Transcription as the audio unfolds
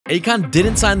AKON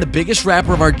didn't sign the biggest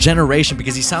rapper of our generation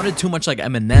because he sounded too much like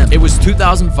Eminem. It was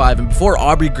 2005, and before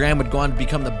Aubrey Graham would go on to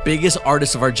become the biggest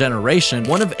artist of our generation,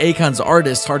 one of AKON's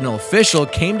artists, Cardinal Official,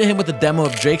 came to him with a demo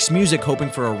of Drake's music hoping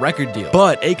for a record deal.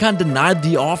 But AKON denied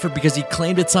the offer because he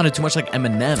claimed it sounded too much like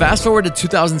Eminem. Fast forward to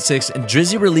 2006, and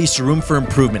Drizzy released Room for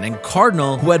Improvement, and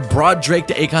Cardinal, who had brought Drake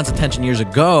to AKON's attention years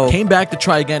ago, came back to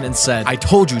try again and said, "I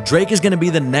told you, Drake is gonna be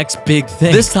the next big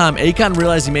thing." This time, AKON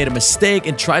realized he made a mistake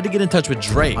and tried to get in touch with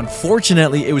Drake.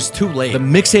 Unfortunately, it was too late. The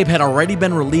mixtape had already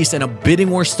been released and a bidding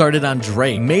war started on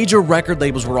Drake. Major record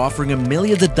labels were offering him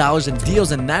millions of dollars in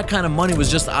deals, and that kind of money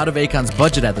was just out of AKON's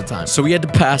budget at the time. So he had to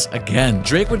pass again.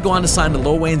 Drake would go on to sign to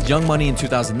Lil Wayne's Young Money in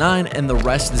 2009, and the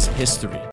rest is history.